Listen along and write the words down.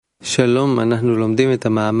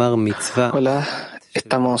Hola,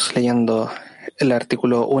 estamos leyendo el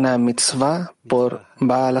artículo Una Mitzvá por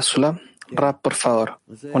Baal HaSulam. Rab, por favor,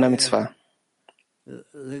 una mitzvá.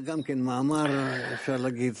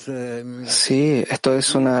 Sí, esto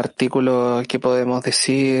es un artículo que podemos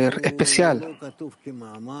decir especial.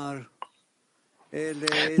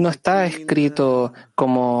 No está escrito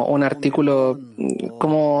como un artículo,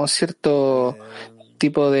 como cierto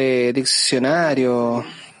tipo de diccionario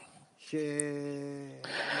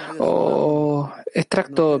o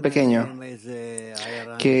extracto pequeño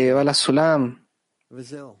que Baal HaSulam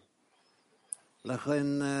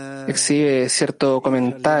exhibe cierto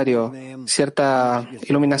comentario, cierta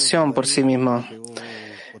iluminación por sí mismo.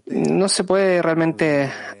 No se puede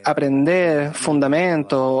realmente aprender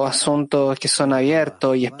fundamentos o asuntos que son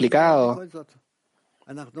abiertos y explicados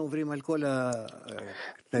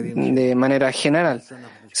de manera general.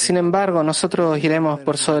 Sin embargo, nosotros iremos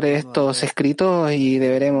por sobre estos escritos y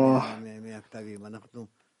deberemos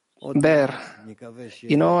ver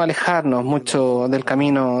y no alejarnos mucho del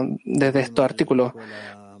camino desde estos artículos.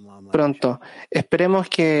 Pronto, esperemos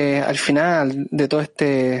que al final de todo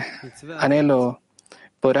este anhelo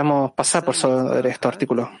podamos pasar por sobre estos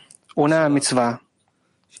artículos. Una mitzvah.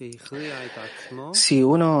 Si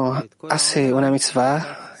uno hace una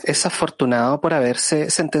mitzvah, es afortunado por haberse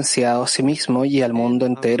sentenciado a sí mismo y al mundo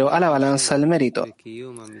entero a la balanza del mérito.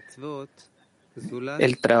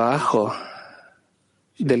 El trabajo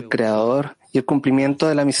del Creador y el cumplimiento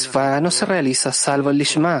de la mitzvah no se realiza salvo el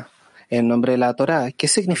lishma, en nombre de la Torá, que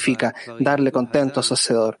significa darle contento a su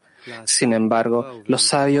Hacedor. Sin embargo, los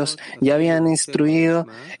sabios ya habían instruido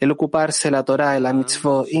el ocuparse de la Torá y la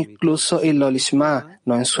mitzvot, incluso en lo lishma,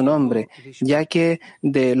 no en su nombre, ya que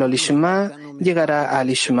de lo lishma llegará al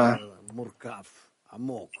lishma.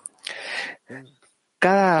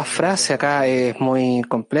 Cada frase acá es muy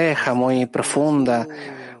compleja, muy profunda,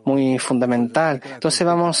 muy fundamental. Entonces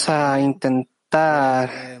vamos a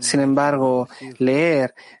intentar, sin embargo,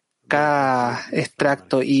 leer cada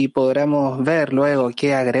extracto y podremos ver luego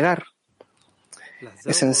qué agregar.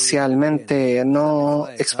 Esencialmente, no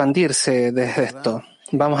expandirse desde esto.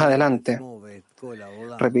 Vamos adelante.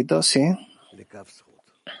 Repito, sí.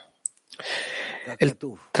 El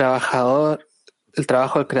trabajo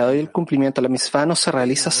del Creador y el cumplimiento de la mitzvah no se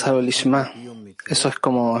realiza salvo el lishma. Eso es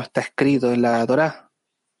como está escrito en la Torá.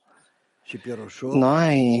 No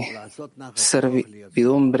hay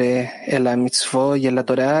servidumbre en la mitzvot y en la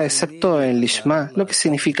Torá, excepto en lishma, lo que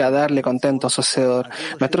significa darle contento a su Hacedor.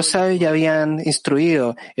 Nuestros sabios ya habían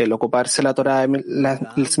instruido el ocuparse de la Torá,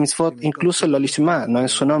 las mitzvot, incluso en lo lishma, no en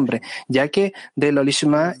su nombre, ya que de lo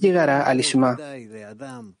lishma llegará al lishma.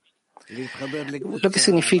 Lo que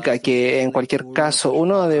significa que en cualquier caso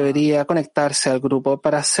uno debería conectarse al grupo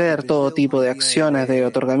para hacer todo tipo de acciones de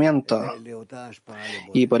otorgamiento.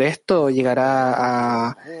 Y por esto llegará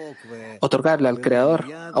a otorgarle al Creador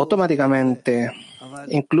automáticamente.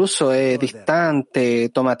 Incluso es distante,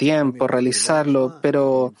 toma tiempo realizarlo,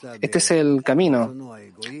 pero este es el camino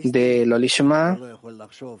de lo lishma,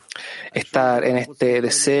 estar en este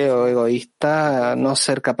deseo egoísta, no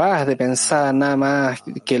ser capaz de pensar nada más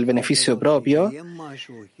que el beneficio propio,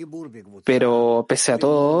 pero pese a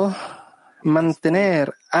todo,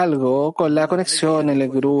 mantener algo con la conexión en el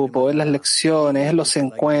grupo, en las lecciones, en los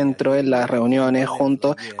encuentros, en las reuniones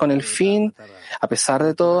juntos, con el fin, a pesar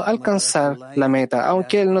de todo, alcanzar la meta,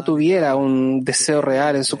 aunque él no tuviera un deseo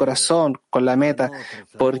real en su corazón con la meta,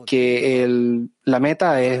 porque la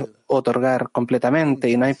meta es otorgar completamente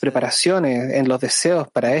y no hay preparaciones en los deseos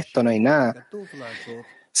para esto, no hay nada.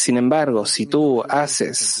 Sin embargo, si tú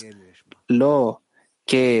haces lo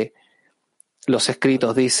que los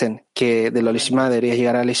escritos dicen que de lo lishma deberías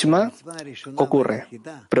llegar al lishma, ocurre.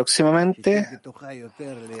 Próximamente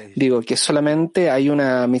digo que solamente hay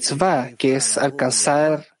una mitzvah que es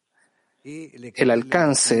alcanzar el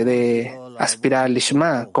alcance de aspirar al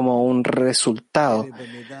lishma como un resultado,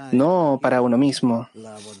 no para uno mismo,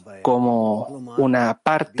 como una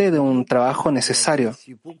parte de un trabajo necesario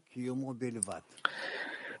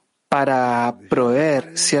para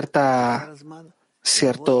proveer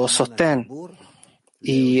cierto sostén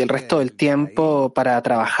y el resto del tiempo para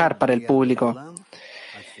trabajar para el público.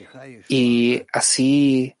 Y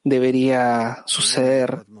así debería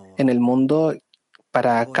suceder en el mundo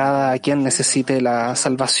para cada quien necesite la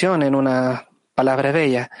salvación en unas palabras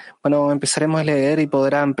bellas. Bueno, empezaremos a leer y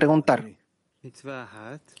podrán preguntar.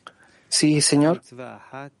 Sí, señor.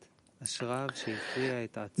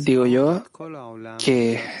 Digo yo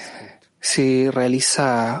que si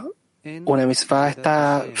realiza una mitzvah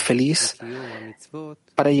está feliz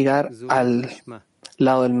para llegar al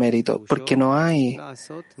lado del mérito, porque no hay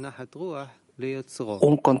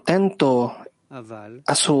un contento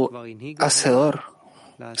a su hacedor,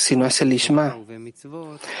 sino es el Lishma.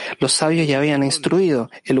 Los sabios ya habían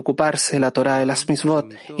instruido el ocuparse de la Torah de las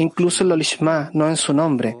Mitzvot, incluso en lo Lishma, no en su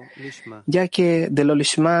nombre, ya que de lo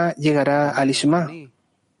Lishma llegará al Lishma.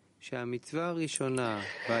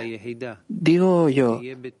 Digo yo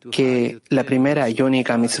que la primera y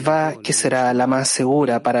única mitzvah, que será la más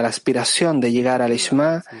segura para la aspiración de llegar al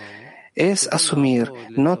Lishma, es asumir,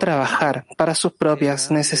 no trabajar para sus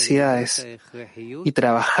propias necesidades y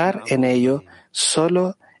trabajar en ello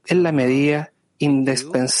solo en la medida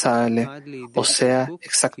indispensable, o sea,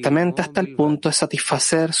 exactamente hasta el punto de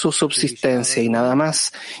satisfacer su subsistencia y nada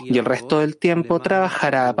más, y el resto del tiempo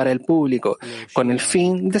trabajará para el público, con el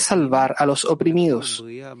fin de salvar a los oprimidos,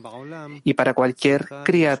 y para cualquier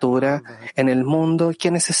criatura en el mundo que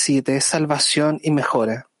necesite salvación y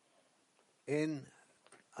mejora.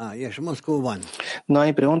 ¿No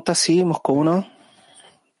hay preguntas? Sí, Moscú 1.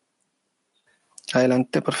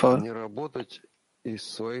 Adelante, por favor.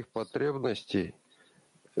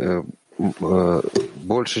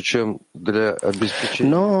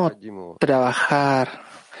 No trabajar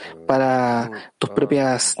para tus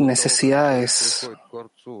propias necesidades,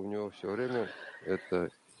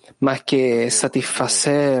 más que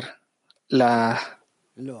satisfacer las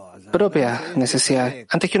propias necesidades.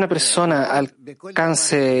 Antes que una persona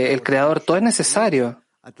alcance el Creador, todo es necesario.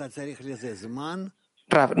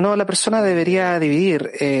 Rav, no, la persona debería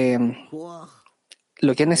dividir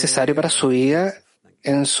lo que es necesario para su vida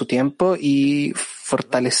en su tiempo y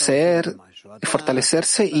fortalecerse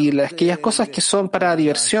y aquellas cosas que son para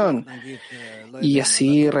diversión y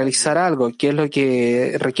así realizar algo, que es lo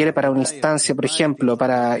que requiere para una instancia, por ejemplo,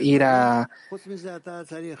 para ir a,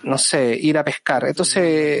 no sé, ir a pescar.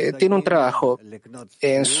 Entonces tiene un trabajo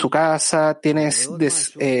en su casa, tiene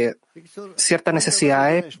ciertas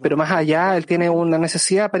necesidades, pero más allá él tiene una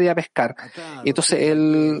necesidad para ir a pescar. Y entonces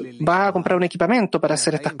él va a comprar un equipamiento para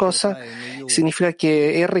hacer estas cosas. Significa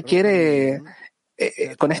que él requiere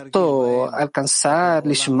con esto alcanzar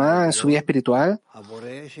Lishma en su vida espiritual.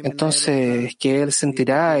 Entonces que él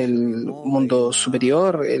sentirá el mundo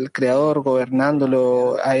superior, el Creador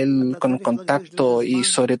gobernándolo a él con contacto y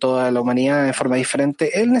sobre todo a la humanidad en forma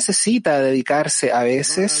diferente. Él necesita dedicarse a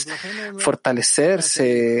veces,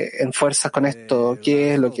 fortalecerse en fuerzas con esto.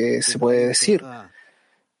 ¿Qué es lo que se puede decir?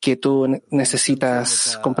 Que tú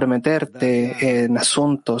necesitas comprometerte en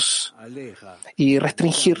asuntos y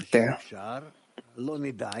restringirte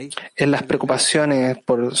en las preocupaciones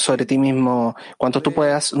sobre ti mismo, cuanto tú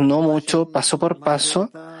puedas, no mucho, paso por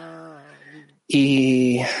paso,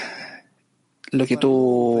 y lo que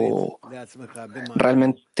tú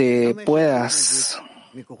realmente puedas,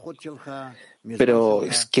 pero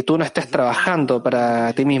es que tú no estés trabajando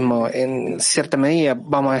para ti mismo en cierta medida,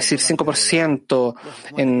 vamos a decir 5%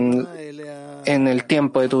 en el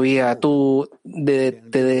tiempo de tu vida, tú te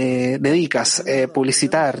dedicas a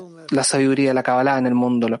publicitar la sabiduría de la Kabbalah en el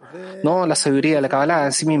mundo. No la sabiduría de la Kabbalah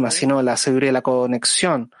en sí misma, sino la sabiduría de la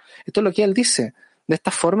conexión. Esto es lo que él dice. De esta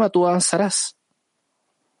forma tú avanzarás.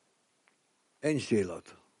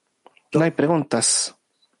 No hay preguntas.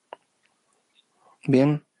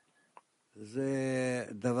 Bien.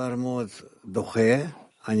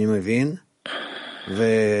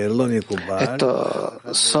 Esto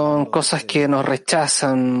son cosas que nos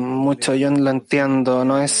rechazan mucho, yo no lo entiendo,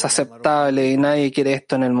 no es aceptable y nadie quiere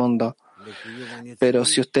esto en el mundo. Pero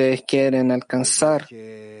si ustedes quieren alcanzar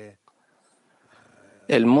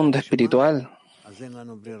el mundo espiritual,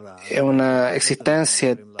 es una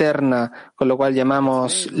existencia eterna, con lo cual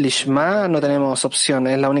llamamos Lishma, no tenemos opción,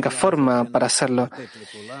 es la única forma para hacerlo.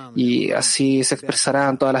 Y así se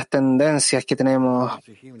expresarán todas las tendencias que tenemos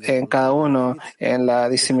en cada uno, en la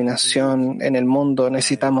diseminación en el mundo.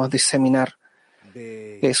 Necesitamos diseminar.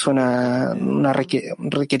 Es un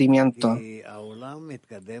requerimiento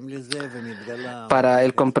para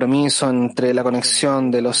el compromiso entre la conexión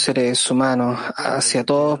de los seres humanos hacia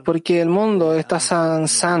todos, porque el mundo está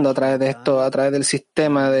avanzando a través de esto, a través del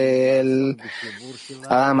sistema del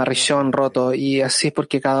Adama Rishon roto, y así es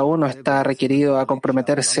porque cada uno está requerido a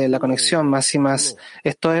comprometerse en la conexión más y más.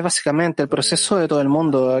 Esto es básicamente el proceso de todo el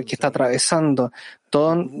mundo que está atravesando.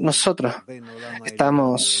 Todos nosotros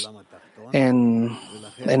estamos en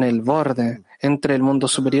el borde entre el mundo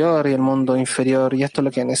superior y el mundo inferior, y esto es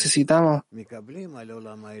lo que necesitamos.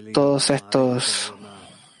 Todos estos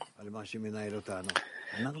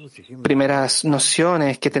primeras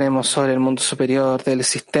nociones que tenemos sobre el mundo superior, del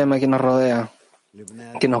sistema que nos rodea.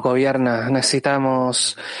 que nos gobierna.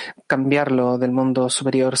 Necesitamos cambiarlo del mundo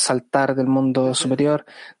superior, saltar del mundo superior,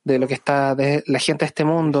 de lo que está de la gente de este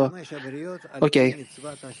mundo. Ok,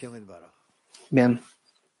 bien.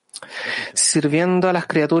 Sirviendo a las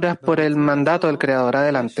criaturas por el mandato del Creador.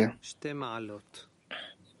 Adelante.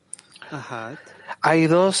 Hay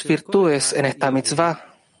dos virtudes en esta mitzvah.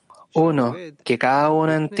 Uno, que cada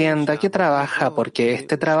uno entienda que trabaja porque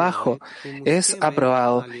este trabajo es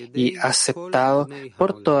aprobado y aceptado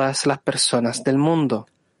por todas las personas del mundo.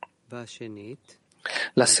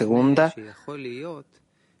 La segunda,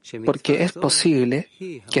 porque es posible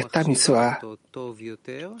que esta mitzvah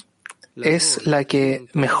es la que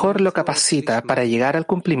mejor lo capacita para llegar al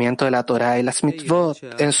cumplimiento de la Torah y las mitzvot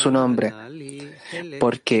en su nombre,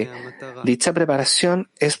 porque dicha preparación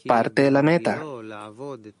es parte de la meta,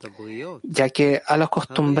 ya que al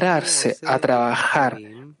acostumbrarse a trabajar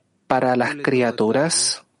para las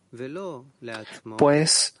criaturas,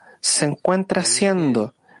 pues se encuentra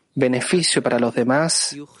haciendo beneficio para los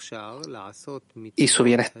demás y su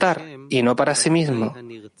bienestar, y no para sí mismo,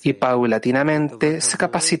 y paulatinamente se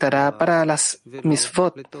capacitará para las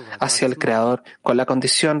mitzvot hacia el Creador con la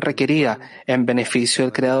condición requerida en beneficio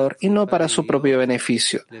del Creador y no para su propio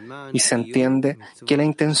beneficio. Y se entiende que la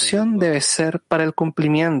intención debe ser para el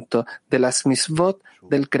cumplimiento de las mitzvot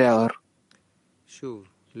del Creador.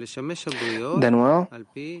 De nuevo,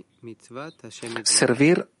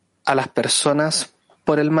 servir a las personas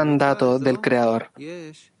por el mandato del Creador.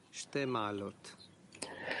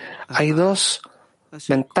 Hay dos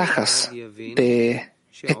ventajas de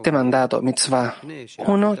este mandato, mitzvah.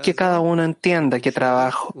 Uno, que cada uno entienda que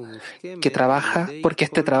trabaja porque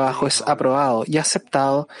este trabajo es aprobado y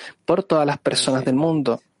aceptado por todas las personas del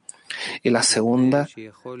mundo. Y la segunda,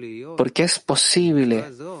 porque es posible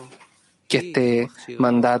que este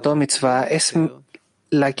mandato, mitzvah, es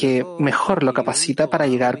la que mejor lo capacita para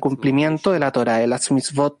llegar al cumplimiento de la Torah, el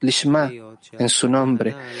mitzvot lishma, en su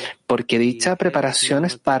nombre, porque dicha preparación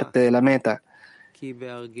es parte de la meta,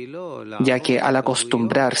 ya que al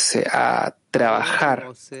acostumbrarse a trabajar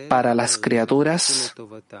para las criaturas,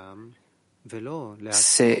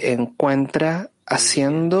 se encuentra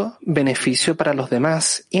haciendo beneficio para los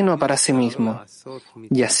demás y no para sí mismo.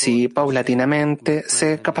 Y así, paulatinamente,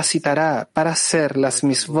 se capacitará para hacer las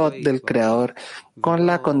mitzvot del Creador con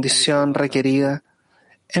la condición requerida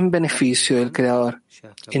en beneficio del Creador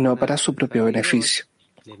y no para su propio beneficio.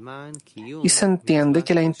 Y se entiende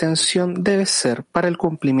que la intención debe ser para el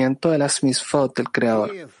cumplimiento de las mitzvot del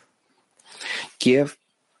Creador. Kiev.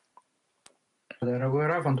 Дорогой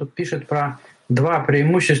Раф, он тут пишет про два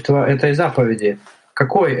преимущества этой заповеди.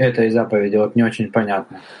 Какой этой заповеди? Вот не очень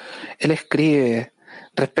понятно. Él escribe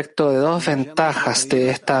respecto de dos ventajas de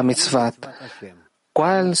esta mitzvah.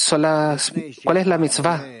 ¿Cuál es la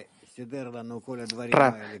mitzvah?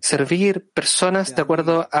 Servir personas de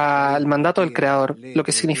acuerdo al mandato del Creador, lo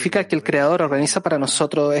que significa que el Creador organiza para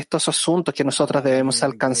nosotros estos asuntos que nosotros debemos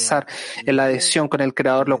alcanzar en la adhesión con el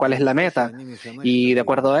Creador, lo cual es la meta. Y de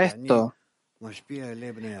acuerdo a esto,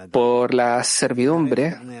 por la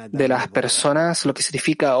servidumbre de las personas, lo que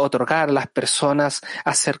significa otorgar a las personas,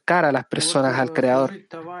 acercar a las personas al Creador.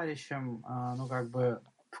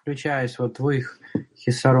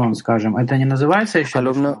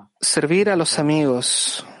 Alumno, servir a los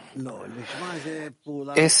amigos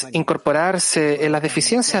es incorporarse en las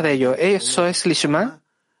deficiencias de ellos. ¿Eso es lishma?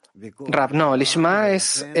 Rav, no, lishma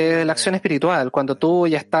es la acción espiritual. Cuando tú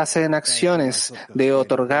ya estás en acciones de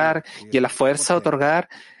otorgar y en la fuerza de otorgar,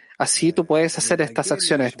 así tú puedes hacer estas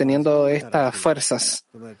acciones teniendo estas fuerzas.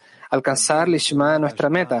 Alcanzar lishma, nuestra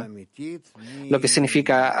meta, lo que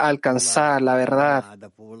significa alcanzar la verdad,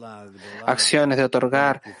 acciones de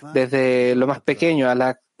otorgar desde lo más pequeño a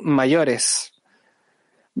las mayores,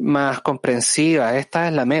 más comprensivas. Esta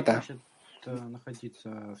es la meta.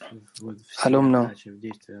 Alumno,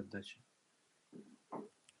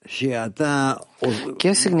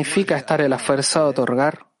 ¿qué significa estar en la fuerza de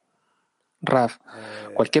otorgar? Rav,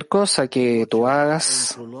 cualquier cosa que tú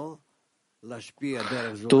hagas,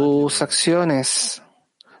 tus acciones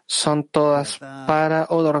son todas para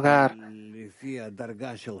otorgar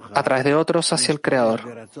a través de otros hacia el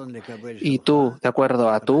Creador. Y tú, de acuerdo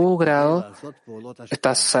a tu grado,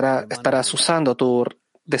 estarás usando tu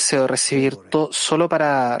deseo de recibir solo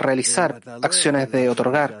para realizar acciones de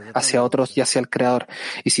otorgar hacia otros y hacia el Creador.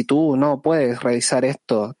 Y si tú no puedes realizar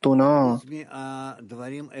esto, tú no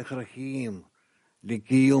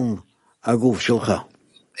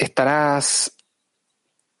estarás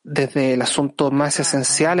desde el asunto más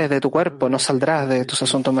esenciales de tu cuerpo, no saldrás de tus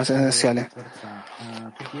asuntos más esenciales.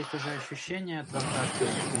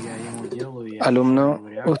 Alumno,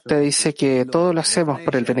 usted dice que todo lo hacemos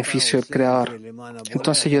por el beneficio del Creador.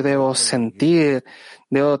 Entonces yo debo sentir,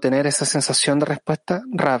 debo tener esa sensación de respuesta.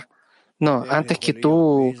 Rab, no, antes que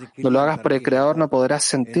tú no lo hagas por el Creador no podrás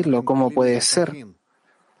sentirlo. ¿Cómo puede ser?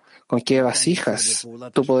 ¿Con qué vasijas?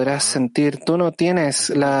 Tú podrás sentir, tú no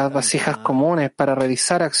tienes las vasijas comunes para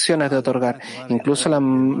realizar acciones de otorgar, incluso las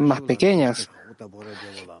más pequeñas.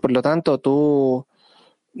 Por lo tanto, tú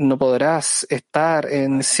no podrás estar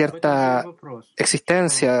en cierta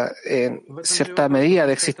existencia, en cierta medida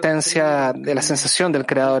de existencia de la sensación del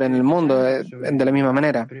Creador en el mundo de la misma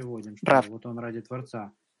manera. Raf,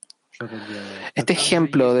 este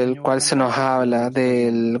ejemplo del cual se nos habla,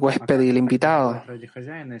 del huésped y el invitado,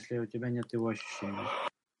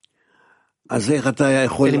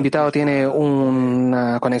 el invitado tiene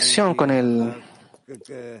una conexión con el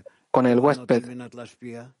huésped.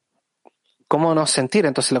 ¿Cómo no sentir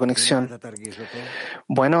entonces la conexión?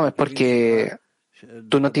 Bueno, es porque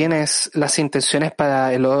tú no tienes las intenciones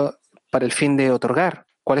para el fin de otorgar.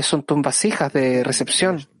 ¿Cuáles son tus vasijas de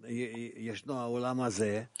recepción?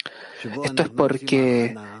 Esto es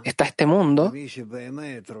porque está este mundo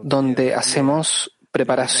donde hacemos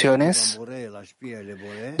preparaciones,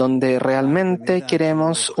 donde realmente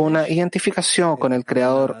queremos una identificación con el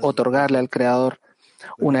Creador, otorgarle al Creador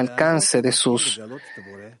un alcance de sus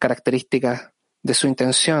características, de su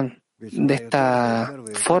intención. De esta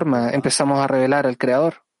forma empezamos a revelar al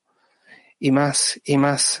Creador y más,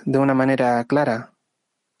 de una manera clara.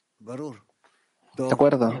 ¿De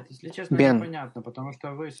acuerdo? Bien.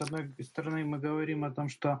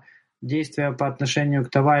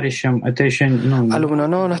 Alumno,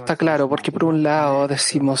 no está claro, porque por un lado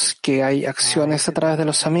decimos que hay acciones a través de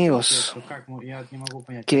los amigos,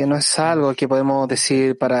 que no es algo que podemos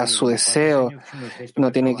decir para su deseo,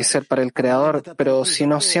 no tiene que ser para el Creador, pero si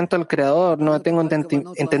no siento al Creador, no tengo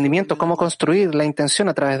entendimiento cómo construir la intención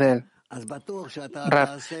a través de él.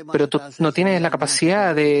 Rab, pero tú no tienes la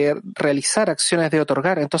capacidad de realizar acciones de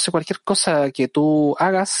otorgar, entonces cualquier cosa que tú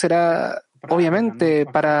hagas será obviamente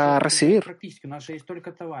para recibir.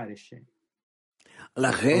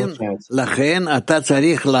 Ok,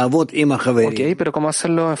 pero ¿cómo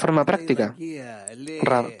hacerlo en forma práctica?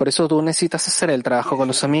 Rab, por eso tú necesitas hacer el trabajo con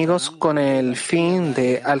los amigos con el fin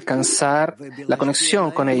de alcanzar la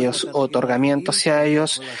conexión con ellos, otorgamiento hacia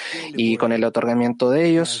ellos, y con el otorgamiento de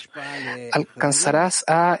ellos alcanzarás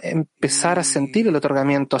a empezar a sentir el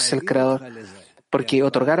otorgamiento hacia el Creador, porque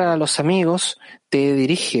otorgar a los amigos te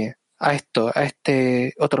dirige a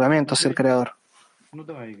este otorgamiento hacia el Creador.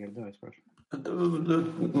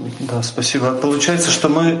 Да, спасибо. Получается, что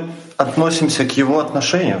мы относимся к его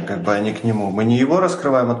отношению, как бы, а не к нему. Мы не его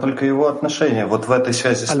раскрываем, а только его отношения. Вот в этой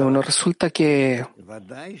связи. Alumno, resulta que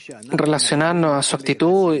relacionarnos a su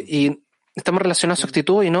actitud y estamos relacionados a su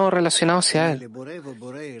actitud y no relacionados hacia él.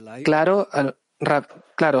 Claro,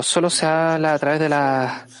 claro, solo se habla a través de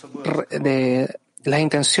las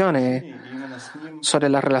intenciones sobre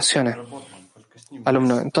las relaciones.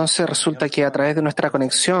 Alumno, entonces resulta que a través de nuestra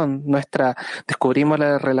conexión, descubrimos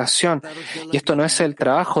la relación, y esto no es el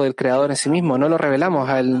trabajo del Creador en sí mismo, no lo revelamos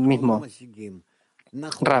a él mismo.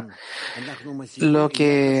 Rab, lo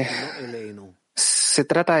que se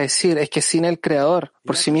trata de decir es que sin el Creador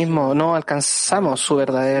por sí mismo no alcanzamos su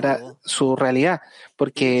realidad,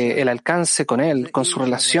 porque el alcance con él, con su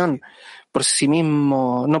relación, por sí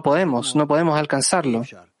mismo no podemos alcanzarlo.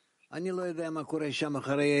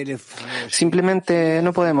 Simplemente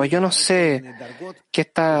no podemos. Yo no sé qué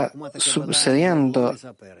está sucediendo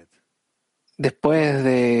después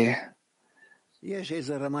del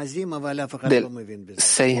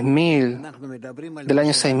 6000, del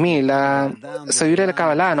año 6000. La sabiduría de la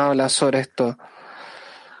Kabbalah no habla sobre esto.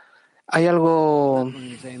 Hay algo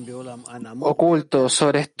oculto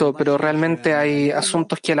sobre esto, pero realmente hay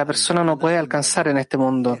asuntos que la persona no puede alcanzar en este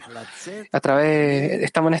mundo.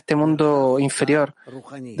 Estamos en este mundo inferior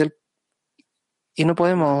y no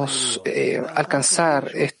podemos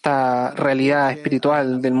alcanzar esta realidad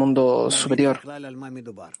espiritual del mundo superior.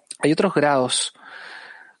 Hay otros grados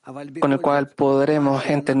con el cual podremos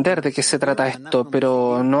entender de qué se trata esto,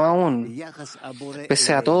 pero no aún.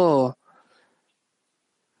 Pese a todo,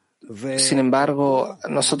 sin embargo,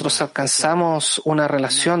 nosotros alcanzamos una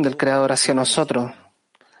relación del Creador hacia nosotros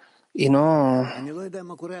y no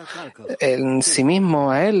en sí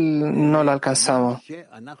mismo a Él no lo alcanzamos.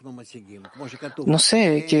 No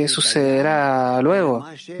sé qué sucederá luego,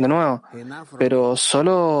 de nuevo, pero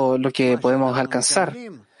solo lo que podemos alcanzar.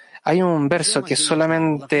 Hay un verso que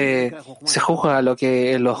solamente se juzga lo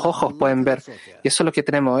que los ojos pueden ver, y eso es lo que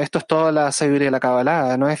tenemos. Esto es toda la sabiduría de la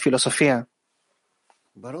Kabbalah, no es filosofía.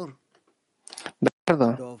 ¿De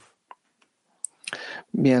acuerdo?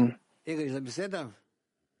 Bien.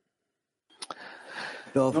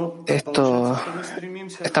 Ну, Esto, получается, что мы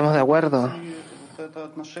стремимся ¿estamos de acuerdo? найти вот это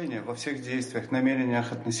отношение во всех действиях,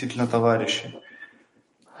 намерениях относительно товарищей.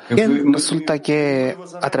 Resulta que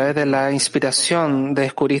a través de la inspiración de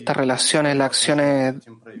descubrir estas relaciones, las acciones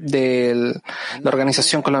de la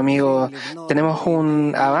organización con los amigos, tenemos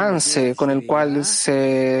un avance con el cual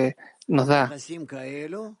se nos da.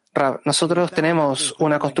 Nosotros tenemos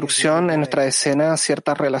una construcción en nuestra escena,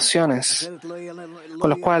 ciertas relaciones, con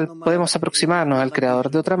las cuales podemos aproximarnos al Creador.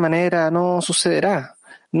 De otra manera no sucederá.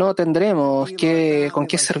 No tendremos con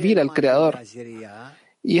qué servir al Creador.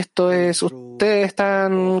 Y esto es, ustedes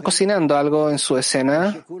están cocinando algo en su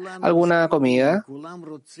escena, alguna comida,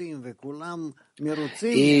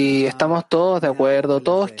 y estamos todos de acuerdo,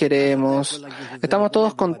 todos queremos, estamos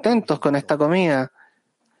todos contentos con esta comida.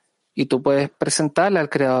 Y tú puedes presentarla al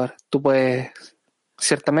Creador, tú puedes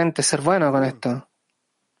ciertamente ser bueno con esto.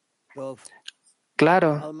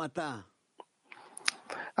 Claro,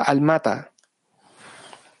 al mata.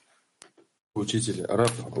 Учитель,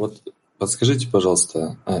 Раф, вот подскажите,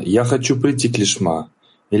 пожалуйста, я хочу прийти к лишма,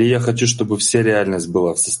 или я хочу, чтобы вся реальность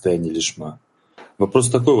была в состоянии лишма? Вопрос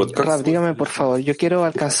такой вот, как... Rab, dígame por favor, yo quiero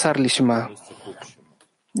alcanzar Lishma.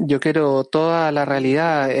 Yo quiero toda la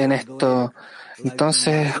realidad en esto.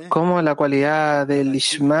 Entonces, ¿cómo la cualidad del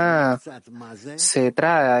Lishma se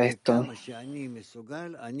trae a esto?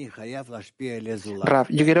 Rab,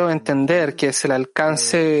 yo quiero entender qué es el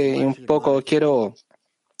alcance y un poco quiero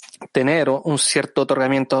tener un cierto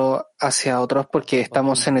otorgamiento hacia otros porque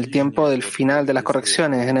estamos en el tiempo del final de las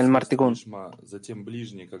correcciones en el Martikun.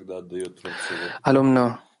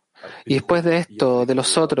 Alumno, y después de esto, de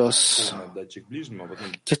los otros,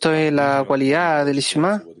 yo estoy en la cualidad del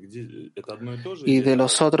Ishma y de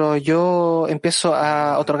los otros yo empiezo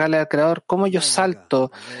a otorgarle al Creador. ¿Cómo yo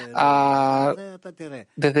salto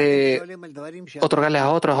desde otorgarle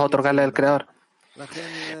a otros a otorgarle al Creador?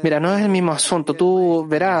 Mira, no es el mismo asunto. Tú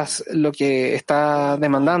verás lo que está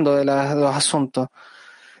demandando de los asuntos.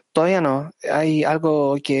 Todavía no. Hay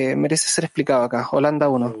algo que merece ser explicado acá. Holanda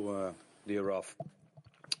 1.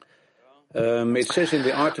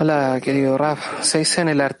 Hola, querido Raf. Se dice en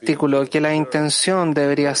el artículo que la intención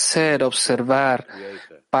debería ser observar.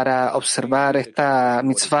 Para observar esta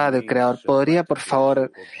mitzvah del Creador, ¿podría, por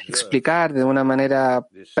favor, explicar de una manera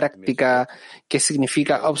práctica qué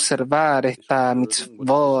significa observar esta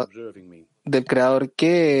mitzvah del Creador?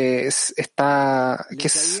 ¿Qué es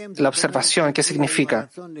la observación? ¿Qué significa?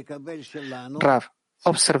 Rav,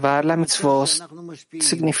 observar la mitzvah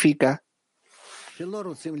significa,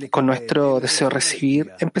 con nuestro deseo de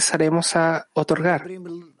recibir, empezaremos a otorgar.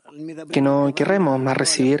 Que no querremos más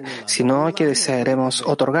recibir, sino que desearemos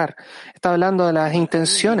otorgar. Está hablando de las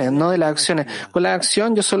intenciones, no de las acciones. Con la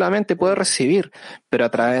acción yo solamente puedo recibir, pero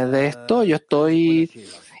a través de esto yo estoy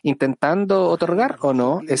intentando otorgar o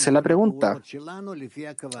no, esa es la pregunta.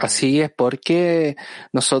 Así es porque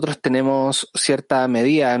nosotros tenemos cierta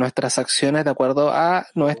medida de nuestras acciones de acuerdo a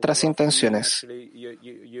nuestras intenciones.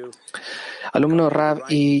 Alumno Rab,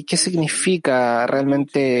 ¿y qué significa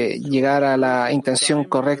realmente llegar a la intención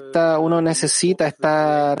correcta? Uno necesita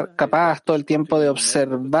estar capaz todo el tiempo de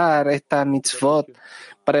observar esta mitzvot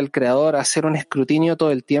para el Creador, hacer un escrutinio todo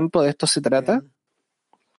el tiempo. ¿De esto se trata?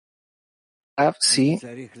 Rab, sí.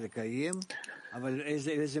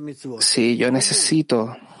 Sí, yo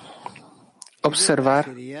necesito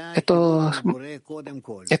observar estos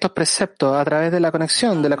preceptos a través de la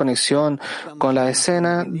conexión con la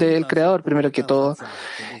escena del Creador, primero que todo,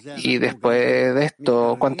 y después de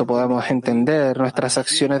esto, cuánto podamos entender nuestras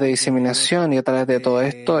acciones de diseminación, y a través de todo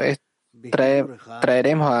esto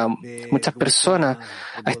traeremos a muchas personas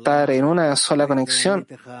a estar en una sola conexión,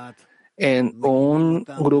 en un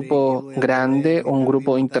grupo grande, un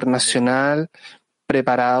grupo internacional,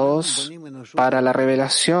 preparados para la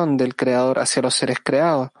revelación del Creador hacia los seres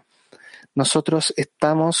creados. Nosotros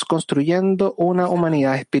estamos construyendo una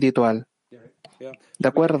humanidad espiritual. ¿De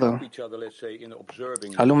acuerdo?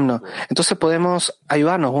 Alumno, entonces podemos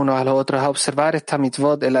ayudarnos unos a los otros a observar esta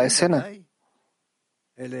mitzvot de la escena.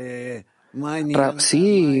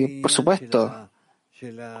 Sí, por supuesto.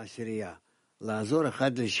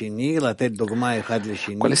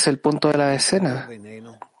 ¿Cuál es el punto de la escena?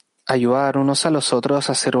 Ayudar unos a los otros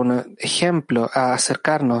a hacer un ejemplo, a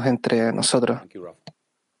acercarnos entre nosotros.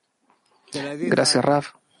 Gracias,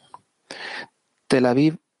 Raf. Tel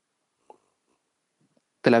Aviv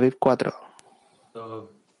 4.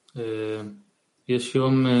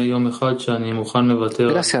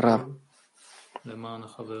 Gracias, Rab.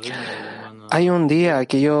 Hay un día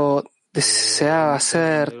que yo deseaba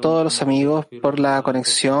hacer todos los amigos por la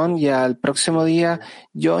conexión y al próximo día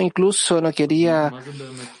yo incluso no quería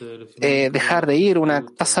dejar de ir una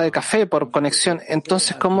taza de café por conexión.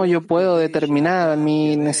 Entonces, ¿cómo yo puedo determinar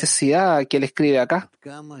mi necesidad que él escribe acá?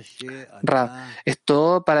 Rab, es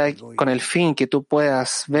todo con el fin que tú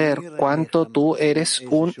puedas ver cuánto tú eres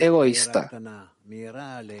un egoísta.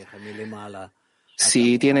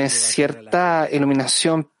 Si tienes cierta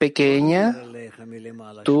iluminación pequeña,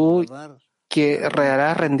 tú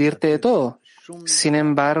querrás rendirte de todo. Sin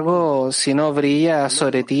embargo, si no brilla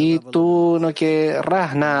sobre ti, tú no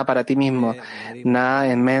querrás nada para ti mismo, nada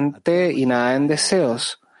en mente y nada en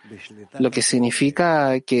deseos. Lo que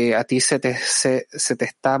significa que a ti se te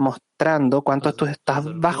está mostrando cuánto tú estás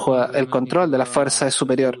bajo el control de la fuerza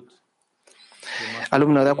superior.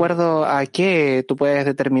 Alumno, ¿de acuerdo a qué tú puedes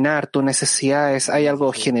determinar tus necesidades? ¿Hay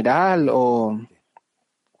algo general o...?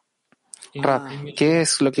 ¿Qué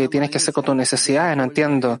es lo que tienes que hacer con tus necesidades? No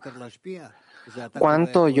entiendo.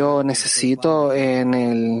 ¿Cuánto yo necesito en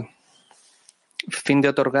el fin de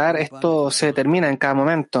otorgar? Esto se determina en cada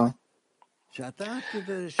momento.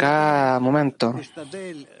 Cada momento.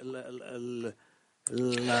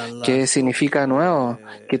 ¿Qué significa nuevo?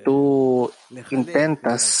 Que tú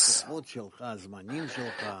intentas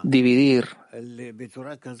dividir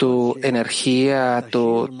tu energía,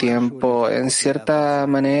 tu tiempo en cierta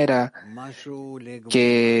manera,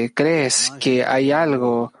 que crees que hay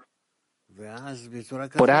algo,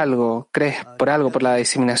 crees por algo, por la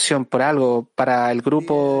diseminación, por algo, para el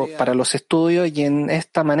grupo, para los estudios, y en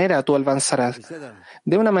esta manera tú avanzarás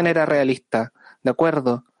de una manera realista. ¿De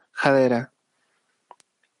acuerdo, Jadera?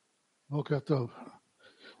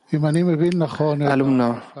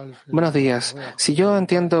 Alumno, buenos días. Si yo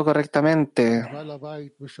entiendo correctamente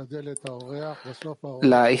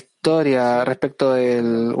la historia respecto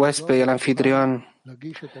del huésped y el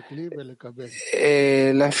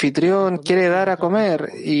anfitrión quiere dar a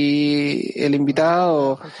comer y el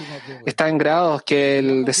invitado está en grados que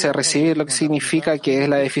él desea recibir, lo que significa que es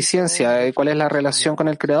la deficiencia. ¿Cuál es la relación con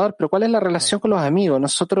el Creador? Pero ¿cuál es la relación con los amigos?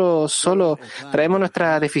 ¿Nosotros solo traemos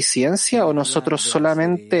nuestra deficiencia o nosotros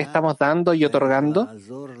solamente estamos dando y otorgando?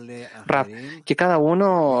 Rab, que cada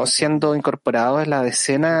uno siendo incorporado en la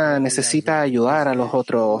decena necesita ayudar a los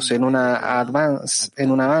otros en un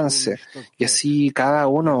avance, y así cada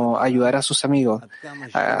uno ayudará a sus amigos.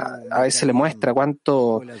 A veces le muestra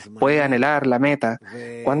cuánto puede anhelar la meta,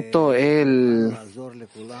 cuánto él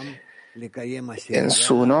en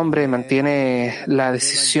su nombre mantiene la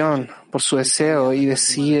decisión por su deseo y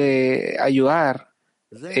decide ayudar,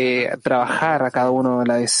 trabajar a cada uno en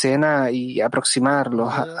la decena y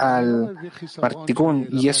aproximarlos al Martikún,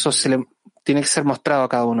 y eso se le tiene que ser mostrado a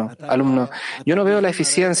cada uno. Alumno, yo no veo la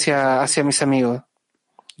eficiencia hacia mis amigos.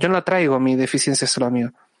 Yo no la traigo, mi deficiencia hacia los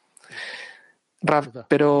amigos. Rab,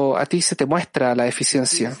 pero a ti se te muestra la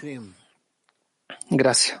eficiencia.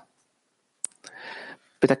 Gracias.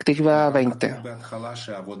 Petactiva 20.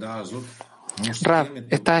 Rab,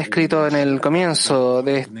 está escrito en el comienzo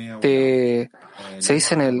de se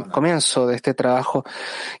dice en el comienzo de este trabajo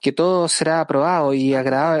que todo será aprobado y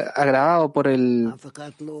agradado por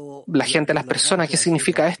la gente, las personas. ¿Qué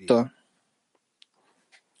significa esto?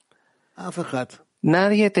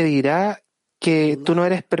 Nadie te dirá que tú no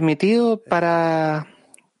eres permitido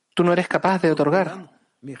tú no eres capaz de otorgar.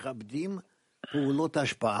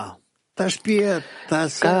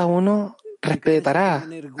 Cada uno respetará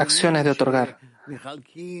acciones de otorgar.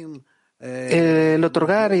 El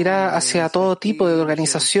otorgar irá hacia todo tipo de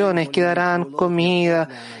organizaciones que darán comida,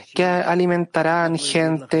 que alimentarán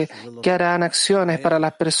gente, que harán acciones para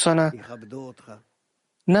las personas.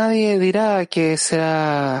 Nadie dirá que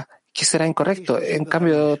será incorrecto. En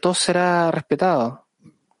cambio, todo será respetado.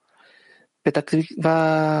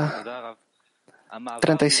 Petactiva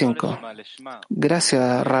 35.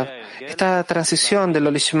 Gracias, Rab. Esta transición de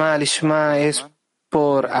lo lishma al lishma es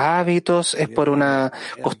por hábitos, es por una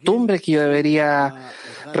costumbre que yo debería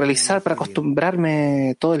realizar para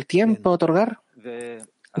acostumbrarme todo el tiempo a otorgar.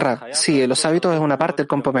 Rab, sí, los hábitos es una parte del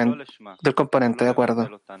componente, de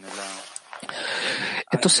acuerdo.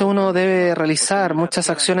 Entonces uno debe realizar muchas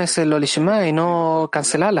acciones en lo lishma y no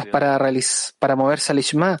cancelarlas para moverse al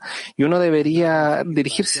lishma. Y uno debería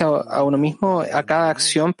dirigirse a uno mismo a cada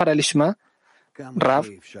acción para el lishma. Rav,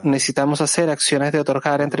 necesitamos hacer acciones de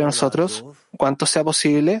otorgar entre nosotros cuanto sea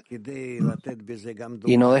posible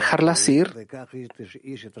y no dejarlas ir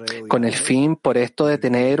con el fin por esto de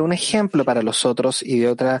tener un ejemplo para los otros y de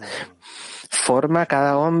otra forma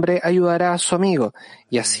cada hombre ayudará a su amigo,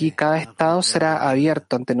 y así cada estado será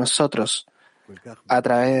abierto ante nosotros a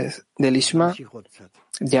través del Ishma.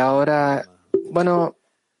 Y ahora, bueno,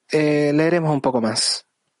 leeremos un poco más.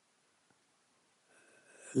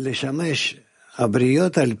 לשמש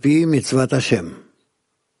הבריות על פי מצוות השם.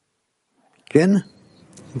 כן?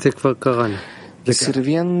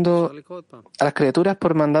 Sirviendo a las criaturas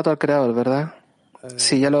por mandato al Creador, ¿verdad?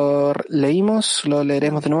 Si ya lo leímos, lo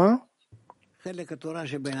leeremos de nuevo.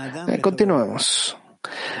 Continuemos.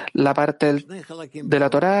 La parte de la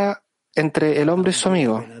Torá entre el hombre y su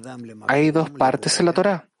amigo. Hay dos partes en la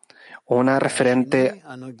Torá. Una referente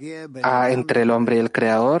a entre el hombre y el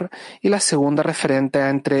Creador, y la segunda referente a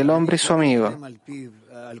entre el hombre y su amigo.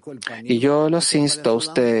 Y yo los insto a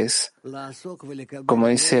ustedes, como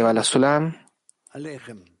dice Baal HaSulam,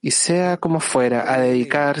 y sea como fuera, a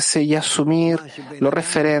dedicarse y asumir lo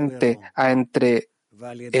referente a entre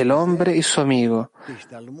el hombre y su amigo.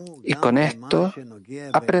 Y con esto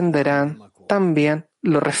aprenderán también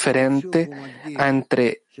lo referente a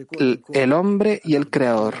entre el hombre y el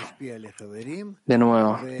Creador. De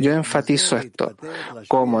nuevo, yo enfatizo esto,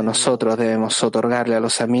 cómo nosotros debemos otorgarle a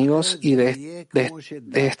los amigos y de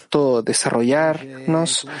esto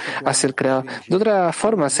desarrollarnos hacia el Creador. De otra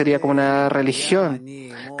forma sería como una religión.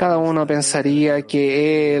 Cada uno pensaría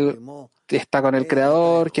que él está con el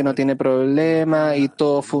Creador, que no tiene problema y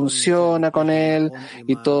todo funciona con él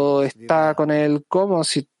y todo está con él, como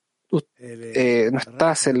si no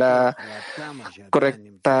estás en la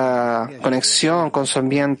correcta conexión con su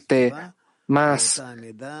ambiente, más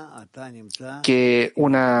que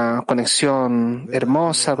una conexión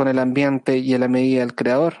hermosa con el ambiente y en la medida del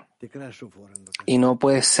Creador. Y no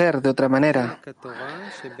puede ser de otra manera.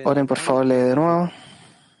 Oren por favor, lee de nuevo.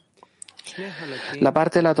 La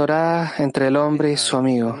parte de la Torá entre el hombre y su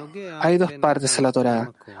amigo. Hay dos partes en la Torá.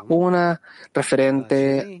 Una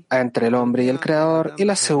referente a entre el hombre y el Creador, y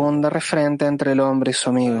la segunda referente a entre el hombre y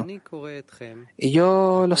su amigo. Y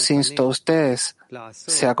yo los insto a ustedes,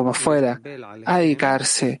 sea como fuera, a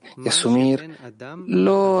dedicarse y asumir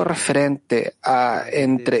lo referente a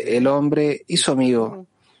entre el hombre y su amigo.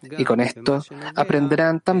 Y con esto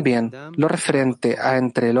aprenderán también lo referente a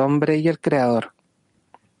entre el hombre y el Creador.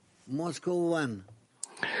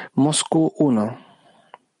 Moscú 1.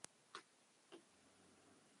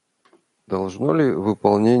 Должно ли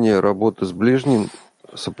выполнение работы с ближним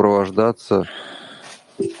сопровождаться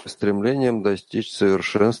стремлением достичь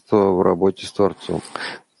совершенства в работе с Творцом?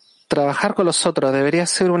 Trabajar con los otros debería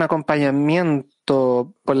ser un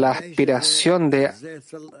acompañamiento por la aspiración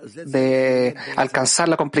de alcanzar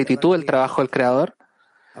la completitud del trabajo del Creador.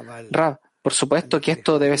 Rab, por supuesto que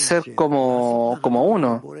esto debe ser como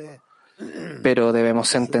uno, pero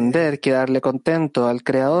debemos entender que darle contento al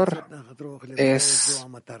Creador es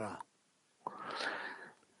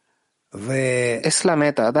la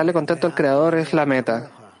meta. Darle contento al Creador es la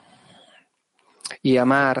meta. Y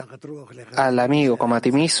amar al amigo como a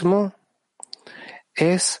ti mismo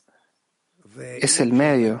es el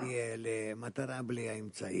medio.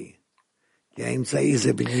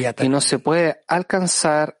 Y no se puede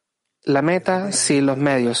alcanzar la meta sin los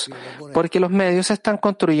medios, porque los medios están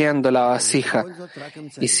construyendo la vasija.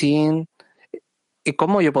 ¿Y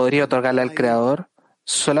cómo yo podría otorgarle al Creador?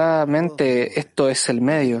 Solamente esto es el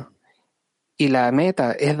medio. Y la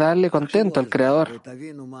meta es darle contento al Creador.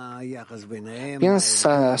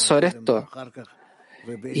 Piensa sobre esto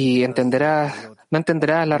y no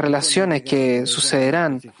entenderás las relaciones que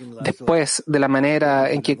sucederán después de la manera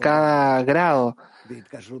en que cada grado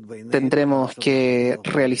tendremos que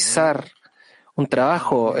realizar un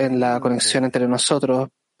trabajo en la conexión entre nosotros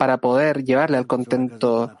para poder llevarle al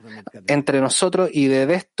contento entre nosotros y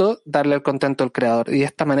de esto darle el contento al Creador. Y de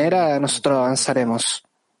esta manera nosotros avanzaremos.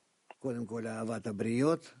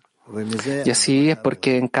 Y así es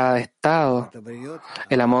porque en cada estado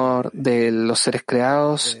el amor de los seres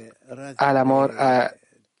creados al amor al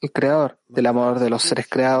Creador, del amor de los seres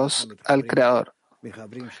creados al Creador.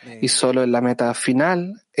 Y solo en la meta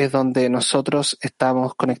final es donde nosotros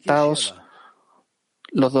estamos conectados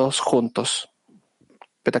los dos juntos.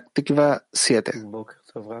 Petah Tikva 7.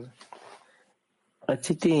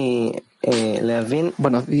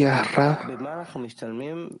 Buenos días, Rab.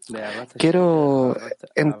 Quiero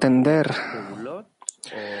entender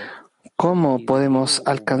cómo podemos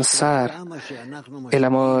alcanzar el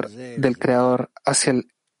amor del Creador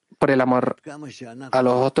por el amor a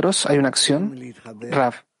los otros. ¿Hay una acción?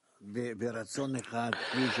 Rab,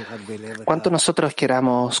 ¿cuánto nosotros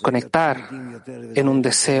queramos conectar en un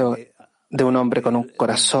deseo de un hombre con un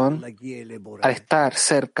corazón al estar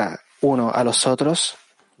cerca uno a los otros?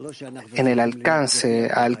 en el alcance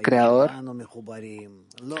al Creador,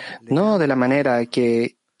 no de la manera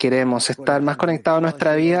que queremos estar más conectados a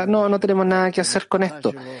nuestra vida. No tenemos nada que hacer con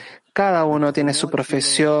esto. Cada uno tiene su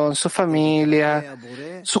profesión, su familia,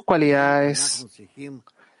 sus cualidades.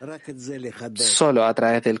 Solo a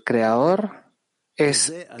través del Creador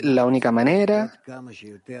es la única manera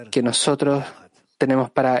que nosotros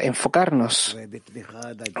tenemos para enfocarnos.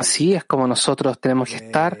 Así es como nosotros tenemos que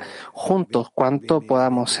estar juntos, cuanto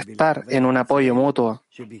podamos estar en un apoyo mutuo.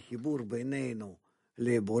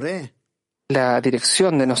 La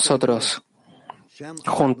dirección de nosotros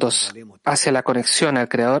juntos hacia la conexión al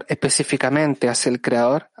Creador, específicamente hacia el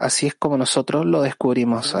Creador, así es como nosotros lo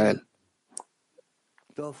descubrimos a Él.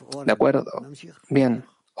 ¿De acuerdo? Bien,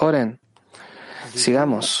 oren.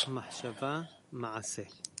 Sigamos.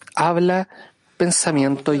 Habla,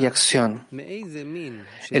 pensamiento y acción.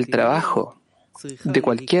 El trabajo de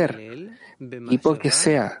cualquier tipo que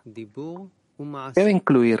sea debe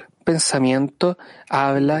incluir pensamiento,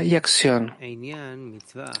 habla y acción.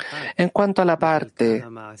 En cuanto a la parte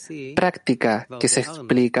práctica que se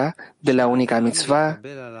explica de la única mitzvah,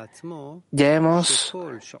 ya hemos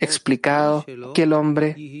explicado que el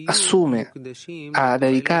hombre asume a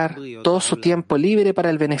dedicar todo su tiempo libre para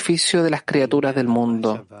el beneficio de las criaturas del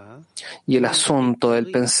mundo. Y el asunto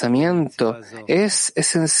del pensamiento es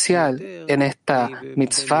esencial en esta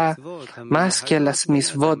mitzvah más que en las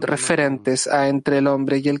mitzvot referentes a entre el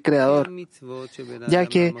hombre y el Creador, ya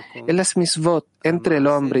que en las mitzvot entre el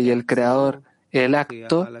hombre y el Creador, el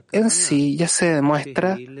acto en sí ya se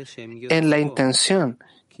demuestra en la intención,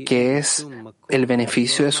 que es el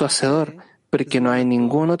beneficio de su hacedor, porque no hay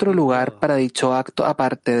ningún otro lugar para dicho acto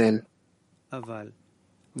aparte de él.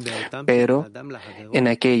 Pero en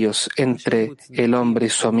aquellos entre el hombre y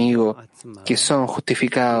su amigo que son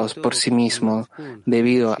justificados por sí mismos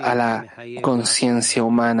debido a la conciencia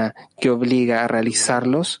humana que obliga a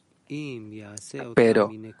realizarlos, pero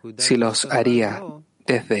si los haría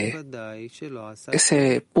desde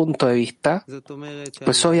ese punto de vista,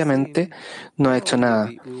 pues obviamente no ha hecho nada.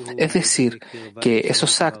 Es decir, que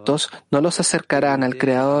esos actos no los acercarán al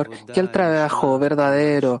Creador y al trabajo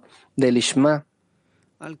verdadero del Lishma.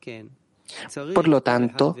 Por lo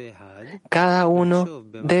tanto, cada uno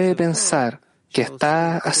debe pensar que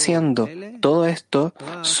está haciendo todo esto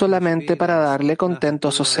solamente para darle contento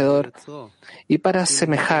a su hacedor y para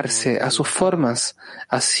asemejarse a sus formas.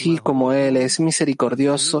 Así como Él es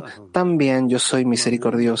misericordioso, también yo soy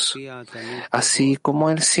misericordioso. Así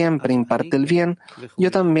como Él siempre imparte el bien,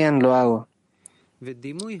 yo también lo hago.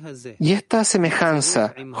 Y esta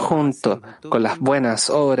semejanza, junto con las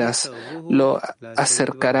buenas obras, lo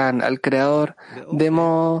acercarán al Creador, de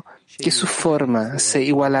modo que su forma se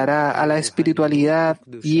igualará a la espiritualidad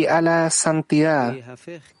y a la santidad,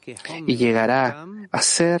 y llegará a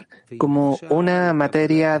ser como una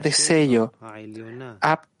materia de sello,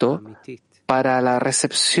 apto para la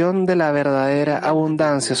recepción de la verdadera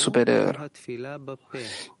abundancia superior.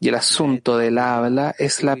 Y el asunto del habla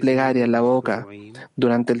es la plegaria en la boca,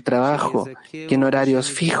 durante el trabajo y en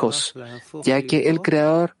horarios fijos, ya que el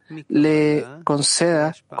Creador le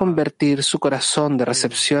conceda convertir su corazón de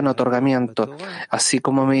recepción a otorgamiento, así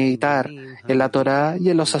como meditar en la Torá y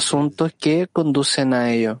en los asuntos que conducen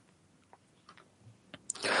a ello.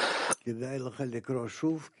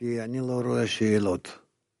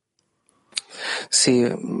 Sí,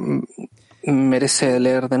 merece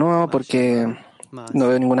leer de nuevo porque no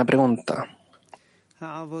veo ninguna pregunta.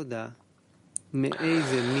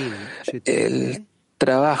 El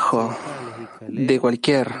trabajo de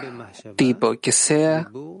cualquier tipo que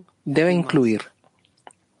sea debe incluir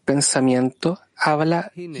pensamiento,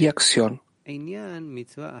 habla y acción.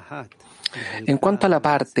 En cuanto a la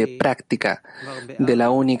parte práctica de la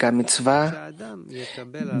única mitzvah,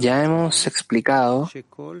 ya hemos explicado que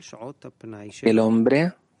el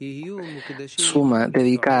hombre suma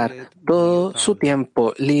dedicar todo su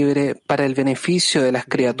tiempo libre para el beneficio de las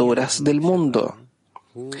criaturas del mundo.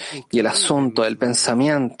 Y el asunto del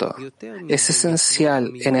pensamiento es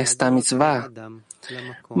esencial en esta mitzvah,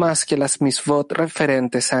 más que las mitzvot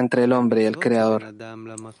referentes a entre el hombre y el Creador,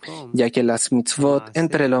 ya que las mitzvot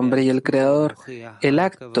entre el hombre y el Creador, el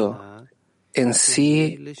acto en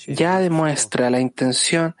sí ya demuestra la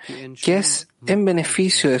intención que es en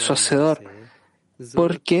beneficio de su hacedor,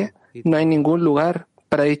 porque no hay ningún lugar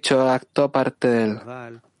para dicho acto aparte de él.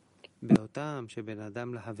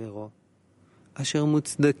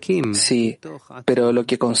 Sí, pero lo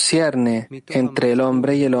que concierne entre el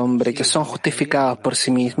hombre y el hombre que son justificados por sí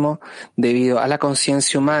mismos debido a la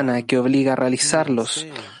conciencia humana que obliga a realizarlos,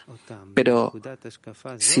 pero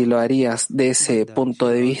si lo harías de ese punto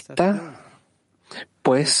de vista,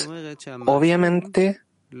 pues obviamente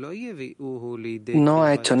no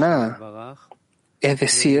ha hecho nada. Es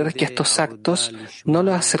decir, que estos actos no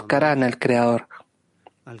lo acercarán al Creador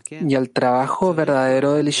y al trabajo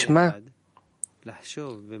verdadero del Lishma.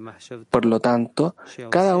 Por lo tanto,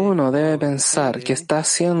 cada uno debe pensar que está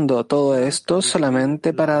haciendo todo esto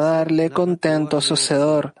solamente para darle contento a su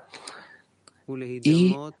Hacedor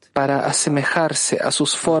y para asemejarse a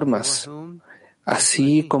sus formas.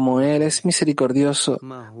 Así como Él es misericordioso,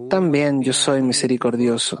 también yo soy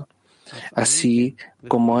misericordioso. Así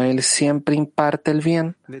como Él siempre imparte el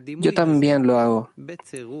bien, yo también lo hago.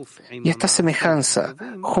 Y esta semejanza,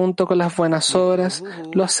 junto con las buenas obras,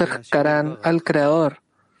 lo acercarán al Creador,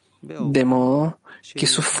 de modo que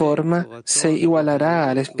su forma se igualará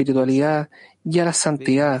a la espiritualidad y a la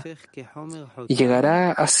santidad, y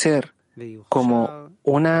llegará a ser como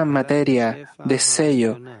una materia de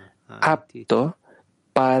sello apto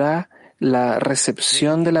para la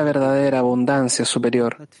recepción de la verdadera abundancia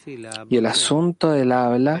superior. Y el asunto del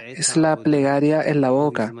habla es la plegaria en la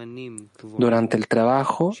boca, durante el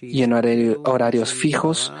trabajo y en horarios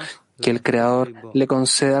fijos, que el Creador le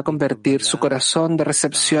conceda convertir su corazón de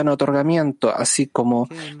recepción a otorgamiento, así como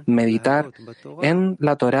meditar en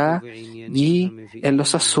la Torá y en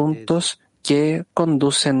los asuntos que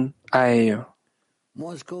conducen a ello.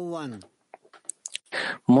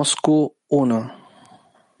 Moscú 1.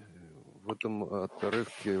 В этом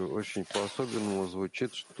отрывке очень по-особенному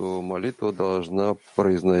звучит, что молитва должна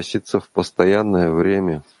произноситься в постоянное